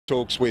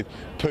talks with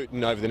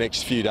Putin over the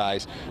next few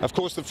days. Of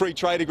course, the free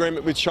trade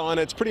agreement with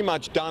China, it's pretty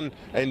much done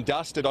and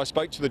dusted. I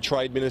spoke to the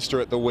trade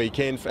minister at the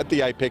weekend at the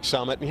APEC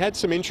summit, and he had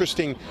some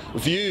interesting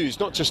views,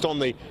 not just on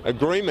the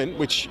agreement,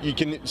 which you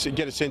can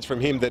get a sense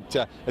from him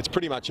that it's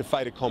pretty much a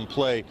fait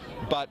accompli,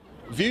 but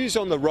views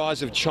on the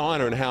rise of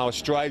China and how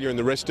Australia and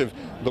the rest of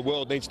the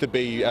world needs to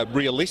be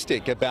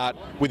realistic about,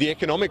 with the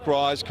economic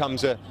rise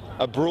comes a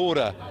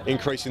broader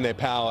increase in their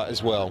power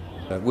as well.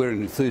 We're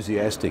an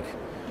enthusiastic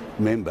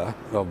member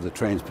of the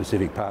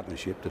Trans-Pacific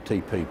Partnership, the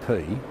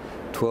TPP,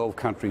 12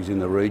 countries in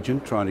the region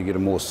trying to get a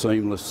more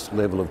seamless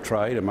level of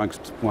trade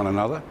amongst one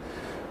another,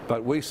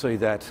 but we see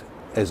that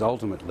as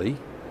ultimately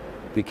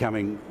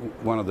becoming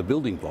one of the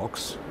building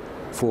blocks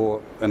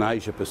for an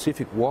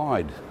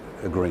Asia-Pacific-wide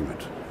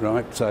agreement,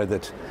 right? So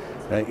that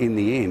in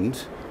the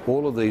end,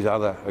 all of these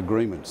other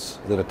agreements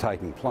that are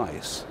taking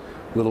place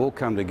will all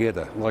come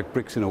together like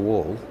bricks in a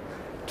wall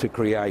to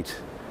create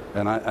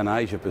an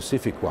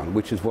Asia-Pacific one,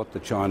 which is what the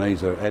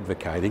Chinese are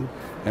advocating.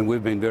 And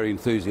we've been very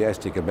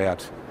enthusiastic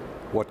about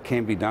what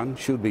can be done,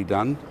 should be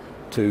done,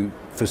 to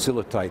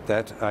facilitate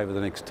that over the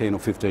next 10 or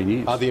 15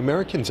 years. Are the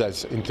Americans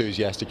as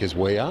enthusiastic as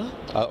we are,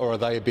 or are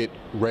they a bit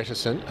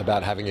reticent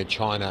about having a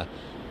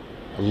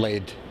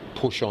China-led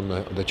push on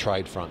the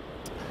trade front?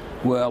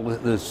 Well,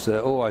 there's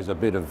always a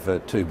bit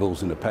of two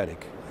bulls in a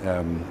paddock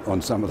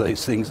on some of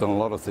these things, on a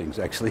lot of things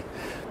actually.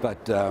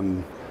 But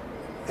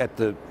at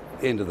the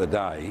end of the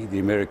day, the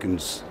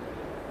Americans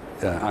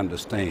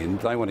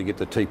understand. They want to get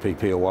the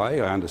TPP away,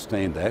 I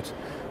understand that,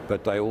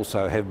 but they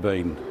also have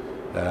been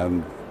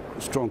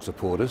strong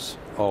supporters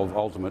of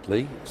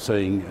ultimately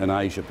seeing an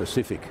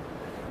Asia-Pacific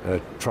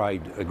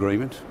trade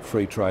agreement,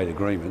 free trade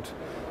agreement.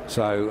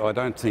 So I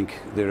don't think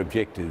their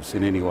objectives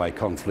in any way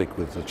conflict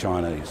with the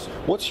Chinese.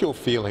 What's your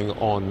feeling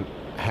on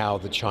how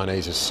the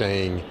Chinese are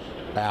seeing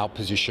our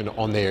position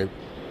on their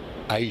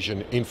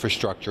Asian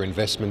Infrastructure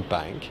Investment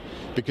Bank?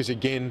 Because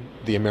again,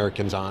 the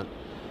Americans aren't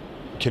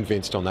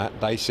convinced on that.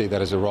 They see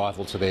that as a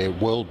rival to their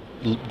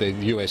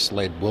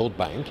US-led World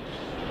Bank.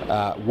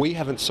 We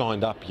haven't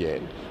signed up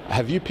yet.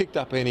 Have you picked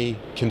up any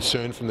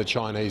concern from the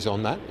Chinese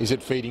on that? Is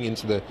it feeding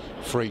into the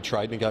free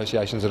trade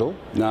negotiations at all?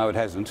 No, it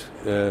hasn't.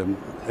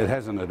 It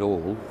hasn't at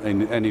all.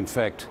 And in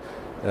fact,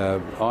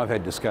 I've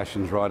had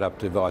discussions right up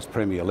to Vice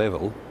Premier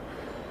level,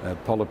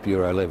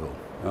 Politburo level,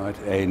 right,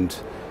 and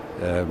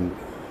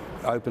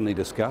openly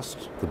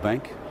discussed the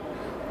bank.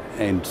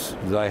 And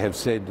they have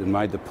said and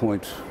made the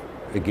point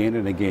again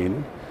and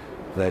again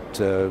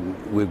that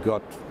we've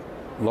got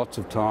lots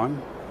of time.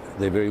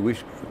 They're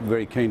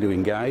very keen to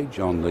engage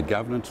on the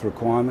governance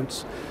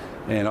requirements,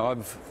 and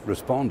I've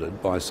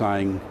responded by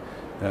saying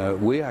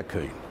we are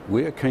keen.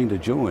 We are keen to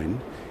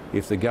join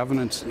if the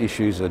governance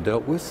issues are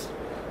dealt with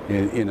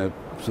in a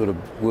sort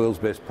of world's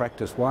best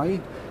practice way.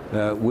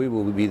 We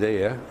will be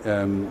there.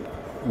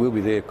 We'll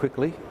be there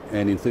quickly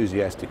and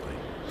enthusiastically.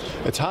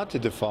 It's hard to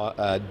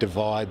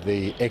divide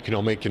the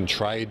economic and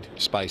trade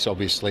space,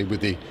 obviously,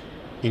 with the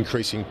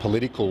increasing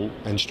political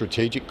and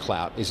strategic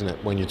clout, isn't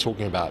it, when you're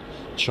talking about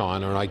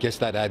China? And I guess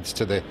that adds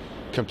to the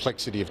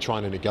complexity of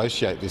trying to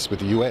negotiate this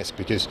with the US,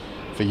 because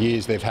for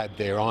years they've had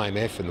their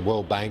IMF and the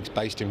World Banks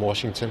based in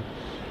Washington.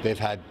 They've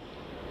had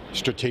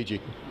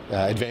strategic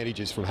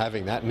advantages from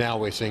having that. Now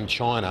we're seeing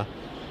China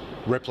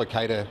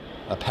replicate a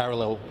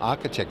parallel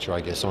architecture,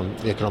 I guess, on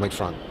the economic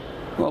front.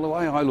 Well, the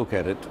way I look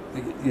at it,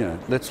 you know,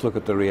 let's look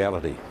at the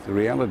reality. The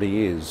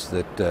reality is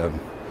that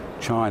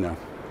China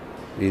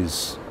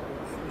is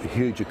a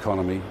huge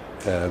economy,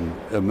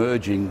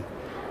 emerging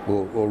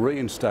or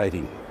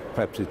reinstating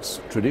perhaps its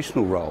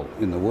traditional role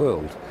in the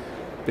world.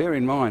 Bear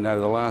in mind, over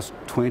the last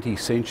 20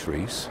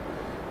 centuries,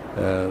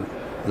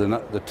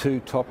 the two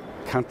top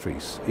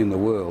countries in the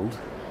world,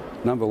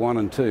 number 1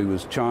 and 2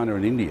 was China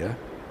and India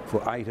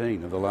for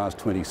 18 of the last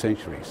 20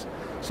 centuries.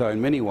 So in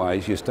many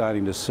ways you're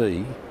starting to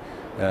see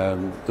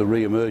the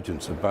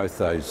re-emergence of both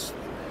those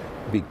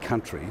big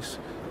countries.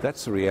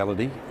 That's the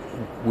reality.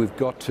 We've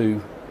got to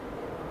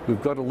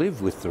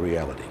live with the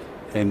reality,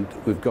 and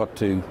we've got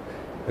to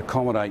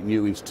accommodate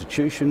new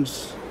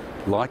institutions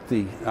like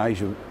the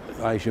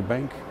Asia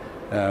Bank.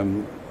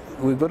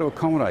 We've got to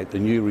accommodate the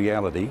new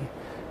reality,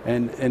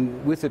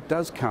 and with it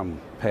does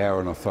come power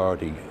and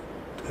authority.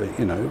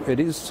 You know, it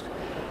is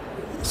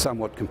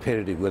somewhat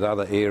competitive with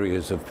other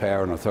areas of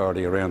power and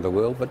authority around the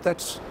world, but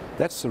that's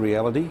the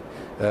reality.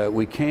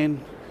 We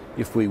can,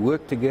 if we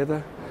work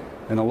together.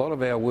 And a lot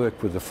of our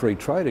work with the free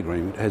trade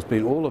agreement has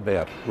been all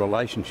about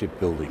relationship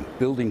building,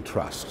 building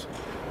trust,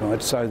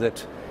 right? So that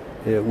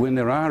when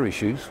there are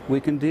issues, we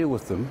can deal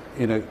with them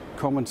in a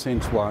common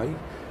sense way,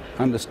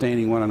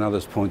 understanding one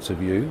another's points of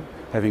view,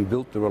 having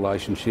built the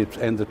relationships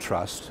and the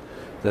trust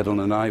that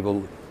will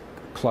enable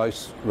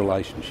close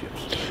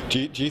relationships. Do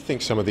you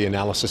think some of the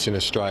analysis in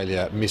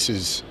Australia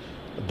misses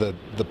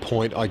the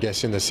point, I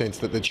guess, in the sense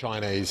that the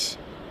Chinese,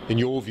 in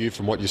your view,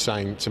 from what you're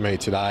saying to me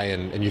today,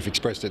 and you've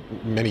expressed it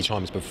many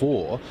times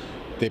before,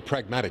 they're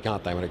pragmatic,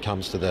 aren't they, when it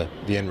comes to the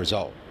end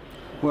result?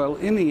 Well,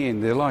 in the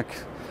end, they're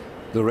like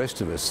the rest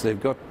of us. They've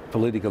got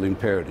political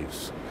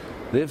imperatives.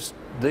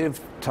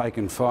 They've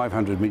taken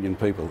 500 million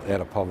people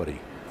out of poverty.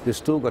 They've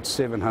still got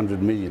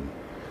 700 million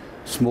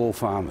small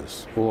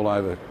farmers all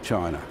over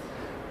China.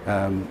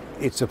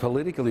 It's a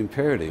political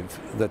imperative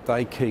that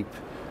they keep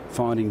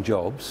finding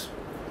jobs,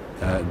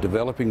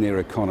 developing their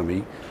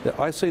economy.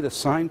 I see the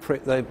same,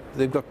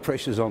 they've got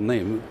pressures on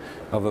them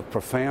of a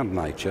profound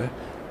nature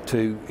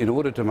in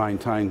order to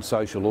maintain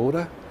social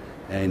order,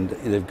 and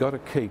they've got to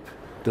keep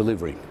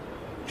delivering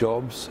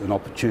jobs and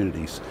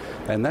opportunities.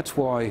 And that's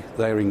why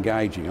they're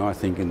engaging, I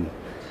think, in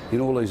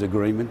all these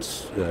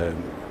agreements,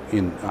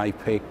 in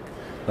APEC.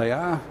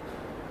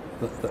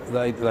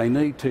 They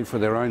need to, for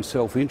their own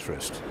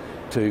self-interest,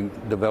 to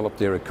develop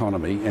their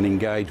economy and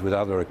engage with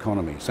other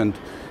economies. And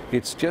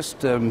it's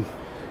just,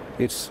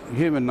 it's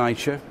human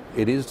nature,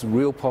 it is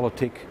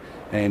realpolitik,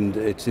 and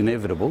it's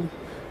inevitable.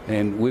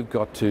 And we've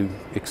got to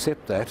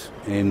accept that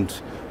and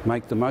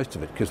make the most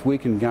of it, because we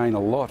can gain a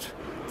lot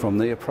from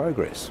their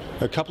progress.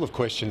 A couple of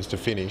questions to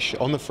finish.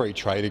 On the free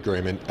trade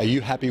agreement, are you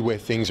happy where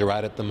things are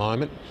at the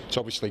moment? It's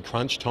obviously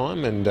crunch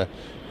time, and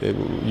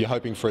you're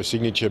hoping for a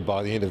signature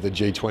by the end of the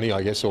G20,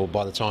 I guess, or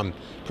by the time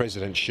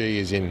President Xi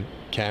is in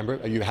Canberra.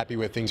 Are you happy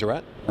where things are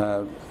at?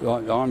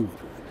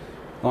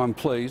 I'm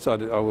pleased. I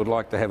would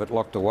like to have it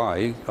locked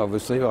away,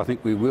 obviously. I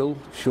think we will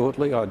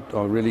shortly, I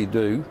really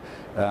do.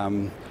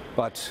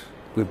 But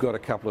we've got a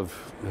couple of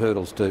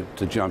hurdles to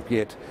jump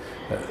yet.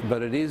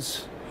 But it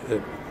is,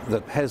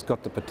 that has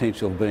got the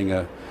potential of being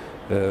a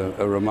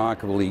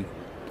remarkably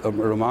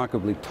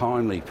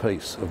timely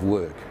piece of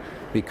work,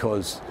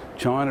 because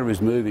China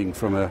is moving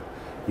from an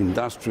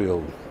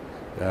industrial,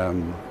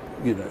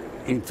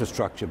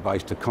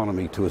 infrastructure-based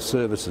economy to a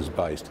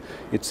services-based.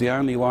 It's the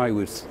only way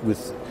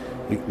with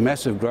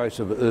massive growth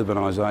of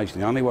urbanisation,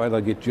 the only way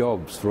they get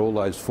jobs for all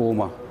those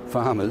former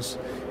farmers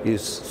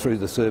is through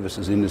the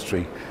services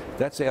industry.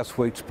 That's our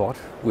sweet spot.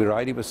 We're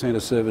 80%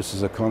 a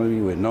services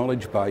economy, we're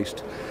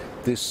knowledge-based.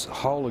 This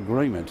whole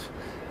agreement,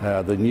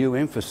 the new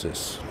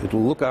emphasis,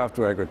 it'll look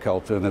after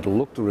agriculture and it'll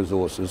look to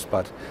resources,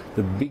 but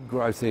the big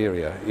growth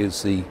area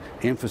is the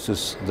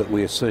emphasis that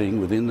we're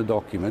seeing within the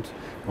document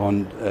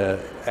on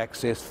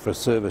access for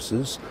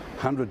services,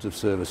 hundreds of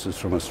services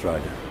from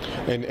Australia.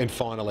 And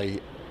finally,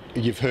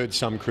 you've heard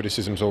some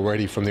criticisms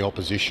already from the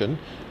opposition.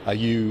 Are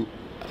you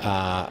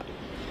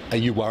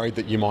worried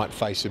that you might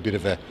face a bit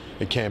of a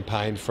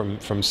campaign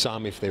from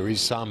some, if there is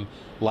some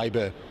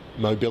Labor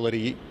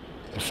mobility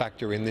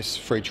factor in this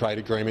free trade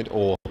agreement,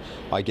 or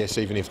I guess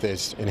even if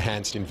there's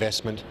enhanced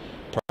investment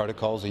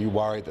protocols? Are you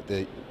worried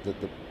that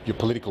your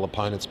political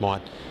opponents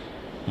might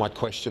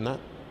question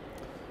that?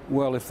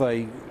 Well, if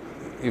they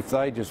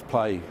just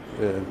play,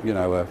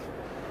 a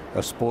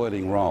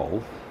spoiling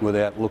role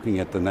without looking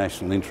at the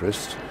national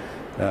interest,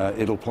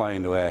 it'll play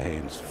into our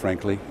hands,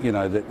 frankly.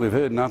 That we've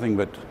heard nothing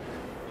but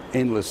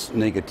endless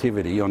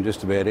negativity on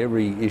just about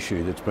every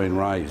issue that's been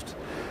raised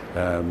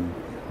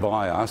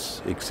by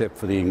us, except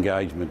for the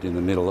engagement in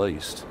the Middle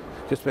East.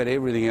 Just about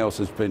everything else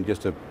has been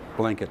just a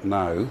blanket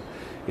no.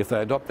 If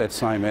they adopt that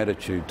same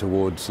attitude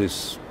towards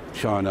this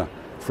China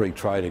free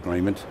trade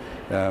agreement,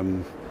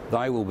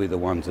 they will be the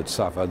ones that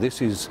suffer.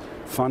 This is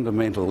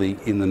fundamentally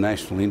in the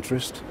national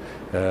interest.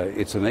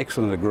 It's an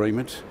excellent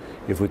agreement.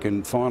 If we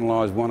can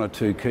finalise one or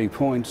two key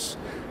points,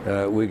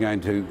 we're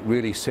going to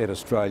really set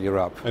Australia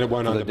up for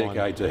the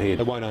decades ahead.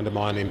 It won't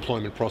undermine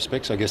employment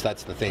prospects. I guess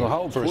that's the thing the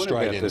whole for point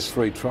Australians. About this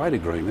free trade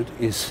agreement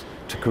is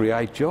to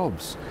create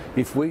jobs.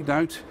 If we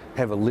don't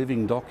have a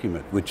living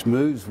document which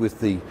moves with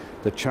the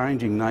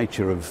changing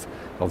nature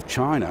of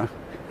China,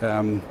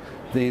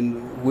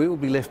 then we'll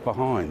be left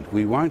behind.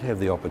 We won't have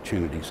the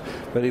opportunities.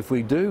 But if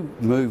we do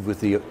move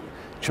with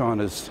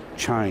China's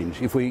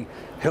change, if we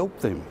help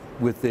them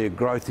with their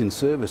growth in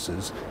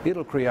services,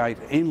 it'll create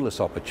endless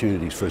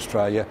opportunities for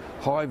Australia,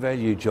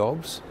 high-value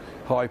jobs,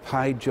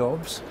 high-paid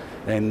jobs,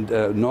 and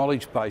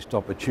knowledge-based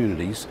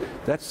opportunities.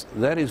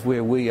 That is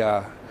where we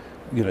are,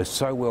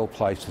 so well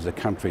placed as a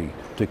country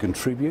to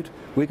contribute.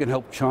 We can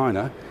help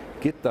China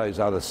get those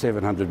other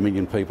 700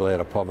 million people out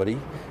of poverty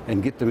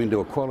and get them into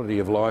a quality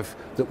of life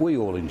that we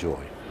all enjoy.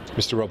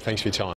 Mr. Robb, thanks for your time.